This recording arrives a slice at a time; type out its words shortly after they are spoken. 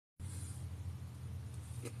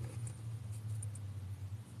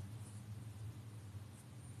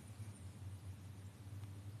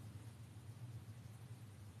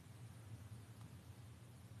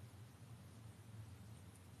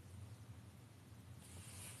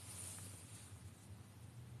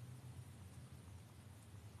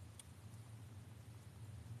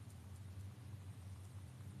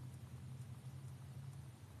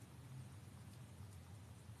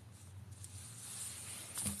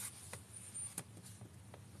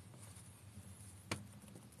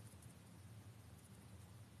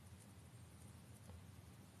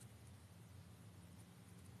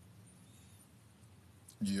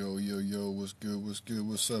Yo, yo, yo, what's good,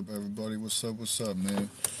 what's up, everybody? What's up, man?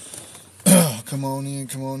 Come on in,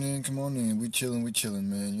 come on in, come on in. We chillin',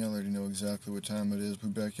 man. Y'all already know exactly what time it is. We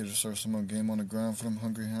back here to start some more game on the ground for them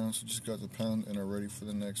hungry hounds. We just got the pound and are ready for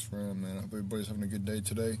the next round, man. I hope everybody's having a good day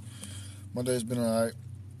today. My day's been alright.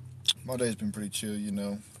 My day's been pretty chill, you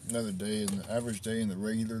know. Another day, in the average day in the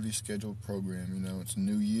regularly scheduled program, you know. It's a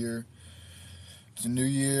new year. It's a new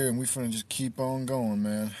year, and we finna just keep on going,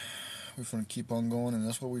 man. We finna keep on going, and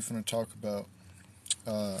that's what we finna talk about.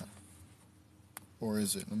 Or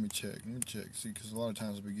is it? Let me check. See, because a lot of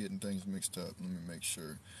times we getting things mixed up. Let me make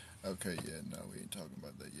sure. Okay, yeah, no, we ain't talking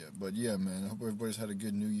about that yet. But yeah, man, I hope everybody's had a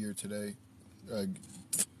good New Year today. Uh,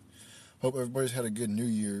 hope everybody's had a good New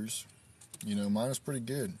Year's. You know, mine was pretty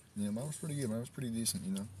good. Mine was pretty good. Mine was pretty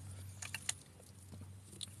decent.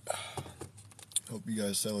 Hope you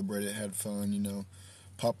guys celebrated, had fun.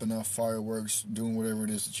 Popping off fireworks, doing whatever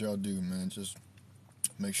it is that y'all do, man. Just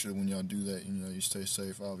make sure when y'all do that, you stay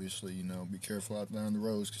safe, obviously. Be careful out there on the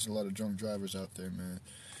roads because a lot of drunk drivers out there, man.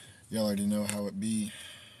 Y'all already know how it be.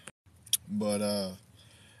 But,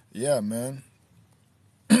 yeah, man.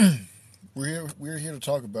 We're here to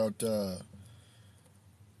talk about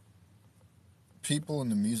people in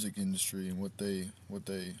the music industry and what they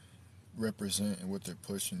represent and what they're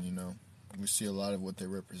pushing, We see a lot of what they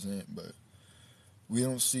represent, but we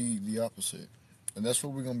don't see the opposite. And that's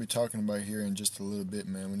what we're going to be talking about here in just a little bit,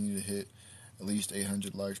 man. We need to hit at least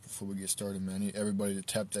 800 likes before we get started, man. I need everybody to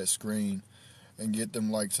tap that screen and get them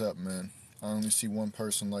likes up, man. I only see one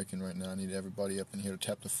person liking right now. I need everybody up in here to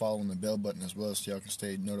tap the follow and the bell button as well so y'all can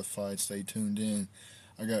stay notified, stay tuned in.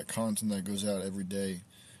 I got content that goes out every day.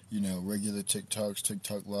 Regular TikToks,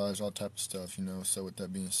 TikTok lives, all type of stuff, So with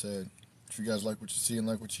that being said, if you guys like what you see and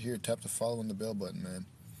like what you hear, tap the follow and the bell button, man.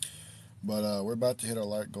 But we're about to hit our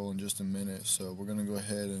like goal in just a minute, so we're going to go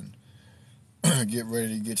ahead and get ready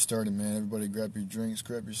to get started, man. Everybody grab your drinks,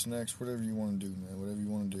 grab your snacks, whatever you want to do, man, whatever you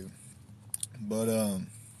want to do. But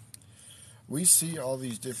we see all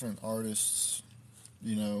these different artists,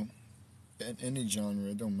 in any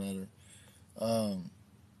genre, it don't matter.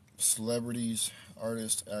 Celebrities,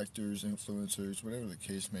 artists, actors, influencers, whatever the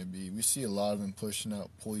case may be. We see a lot of them pushing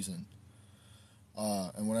out poison.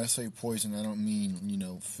 And when I say poison, I don't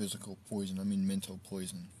mean, physical poison. I mean mental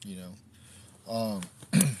poison,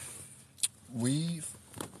 We,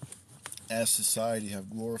 as society, have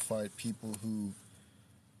glorified people who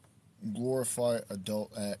glorify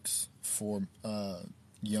adult acts for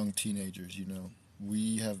young teenagers,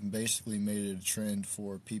 We have basically made it a trend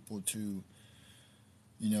for people to,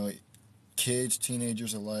 kids,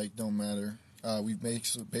 teenagers alike, don't matter. We've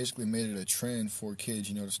basically made it a trend for kids,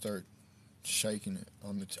 to start shaking it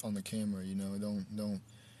on the camera, Don't.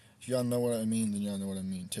 If y'all know what I mean, then y'all know what I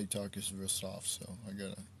mean. TikTok is real soft, so I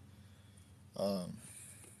gotta.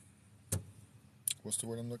 What's the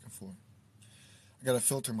word I'm looking for? I gotta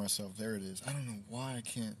filter myself. There it is. I don't know why I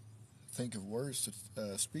can't think of words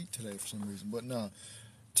to speak today for some reason, but no,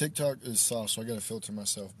 TikTok is soft, so I gotta filter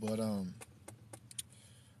myself. But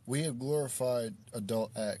we have glorified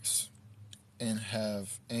adult acts and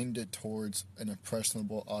have aimed it towards an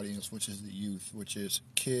impressionable audience, which is the youth, which is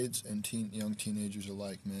kids and young teenagers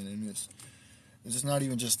alike, man. And it's just not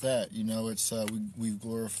even just that, It's we've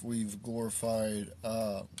glorified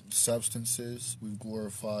substances, we've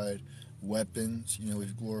glorified weapons,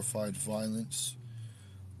 we've glorified violence,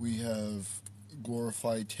 we have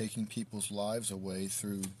glorified taking people's lives away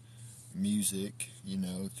through music,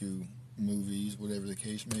 through movies, whatever the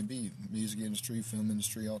case may be, music industry, film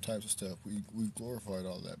industry, all types of stuff. We've glorified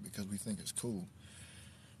all that because we think it's cool.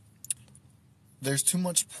 There's too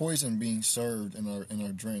much poison being served in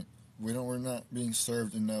our drink. We're not being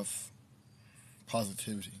served enough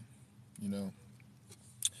positivity,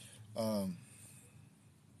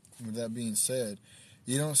 With that being said,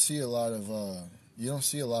 you don't see a lot of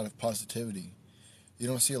positivity. You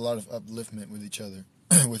don't see a lot of upliftment with each other,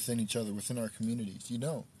 within our communities. You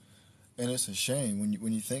don't. And it's a shame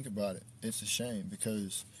when you think about it. It's a shame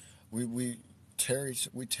because we tear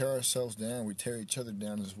ourselves down. We tear each other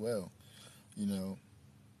down as well,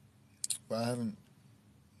 But I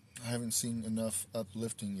haven't seen enough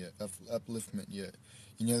upliftment yet.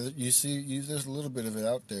 There's a little bit of it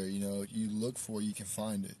out there. You look for it, you can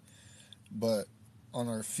find it, but on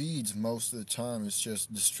our feeds most of the time it's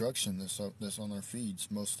just destruction that's on our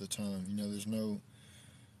feeds most of the time. There's no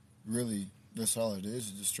really. That's all it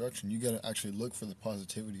is destruction. You got to actually look for the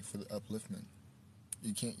positivity, for the upliftment.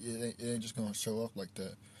 You can't. It ain't just gonna show up like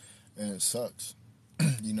that, and it sucks.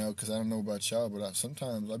 Because I don't know about y'all, but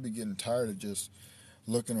sometimes I be getting tired of just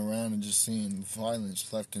looking around and just seeing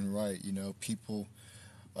violence left and right. People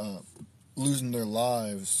losing their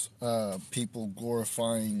lives, people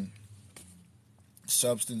glorifying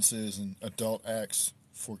substances and adult acts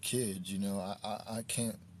for kids. You know, I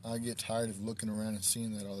can't. I get tired of looking around and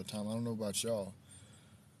seeing that all the time. I don't know about y'all,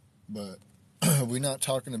 but we're not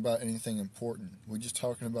talking about anything important. We're just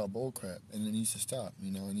talking about bullcrap, and it needs to stop.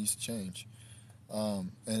 You know, it needs to change,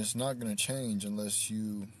 and it's not going to change unless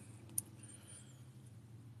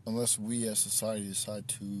we as society decide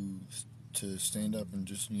to stand up and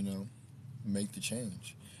just make the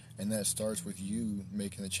change. And that starts with you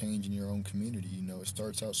making a change in your own community. You know, it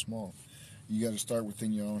starts out small. You got to start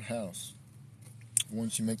within your own house.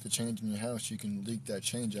 Once you make the change in your house, you can leak that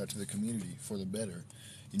change out to the community for the better.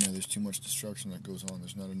 You know, there's too much destruction that goes on.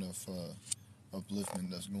 There's not enough upliftment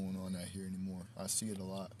that's going on out here anymore. I see it a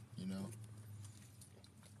lot, you know.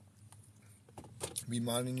 Be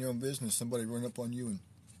minding your own business. Somebody run up on you and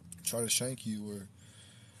try to shank you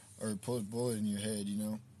or put a bullet in your head, you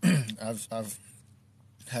know. I've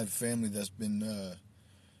had family that's been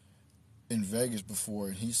in Vegas before,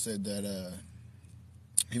 and he said that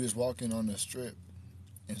he was walking on the strip,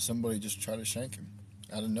 and somebody just tried to shank him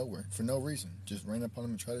out of nowhere for no reason. Just ran up on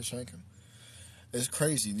him and tried to shank him. It's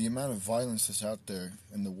crazy the amount of violence that's out there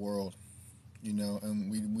in the world, you know, and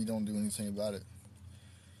we don't do anything about it.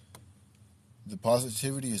 The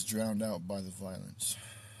positivity is drowned out by the violence,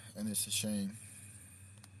 and it's a shame.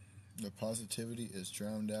 The positivity is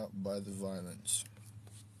drowned out by the violence.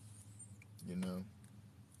 You know,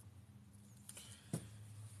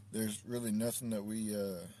 there's really nothing that we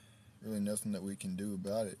can do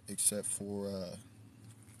about it except for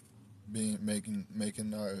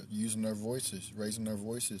using our voices, raising our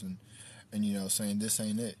voices, and you know, saying this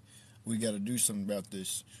ain't it. We got to do something about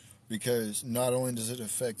this, because not only does it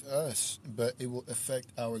affect us, but it will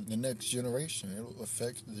affect the next generation. It will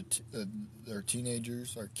affect our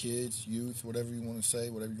teenagers, our kids, youth, whatever you want to say,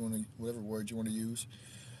 whatever word you want to use.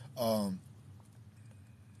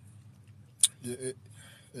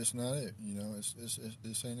 It's not it, you know.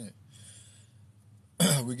 This ain't it.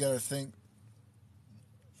 We gotta think.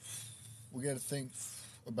 We gotta think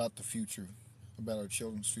about the future, about our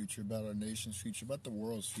children's future, about our nation's future, about the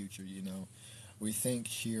world's future. You know, we think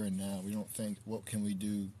here and now. We don't think what can we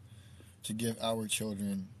do to give our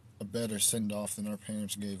children a better send off than our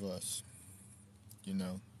parents gave us. You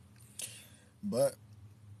know, but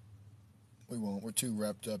we won't. We're too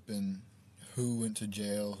wrapped up in who went to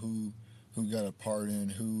jail, who got a pardon,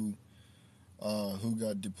 who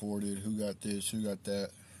got deported, who got this, who got that,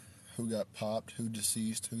 who got popped, who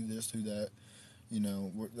deceased, who this, who that. You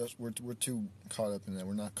know, we're too caught up in that.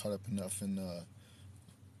 We're not caught up enough in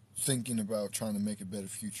thinking about trying to make a better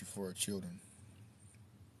future for our children.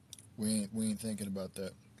 We ain't thinking about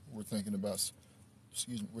that. We're thinking about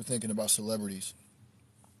celebrities.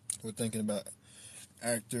 We're thinking about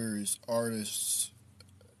actors, artists,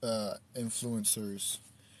 influencers,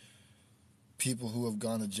 people who have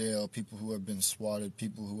gone to jail, people who have been swatted,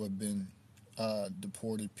 people who have been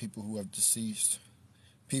deported, people who have deceased,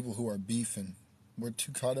 people who are beefing. We're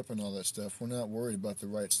too caught up in all that stuff. We're not worried about the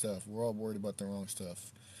right stuff. We're all worried about the wrong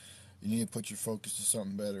stuff. You need to put your focus to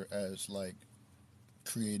something better, as like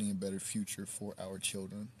creating a better future for our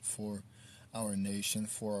children, for our nation,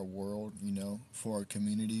 for our world, you know, for our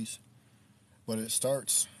communities. But it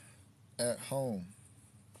starts at home.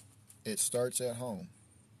 It starts at home.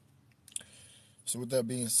 So with that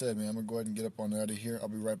being said, man, I'm going to go ahead and get up on out of here. I'll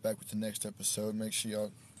be right back with the next episode. Make sure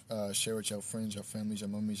y'all share with y'all friends, y'all families, y'all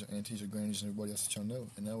mummies, y'all aunties, your grannies, and everybody else that y'all know.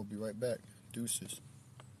 And I will be right back. Deuces.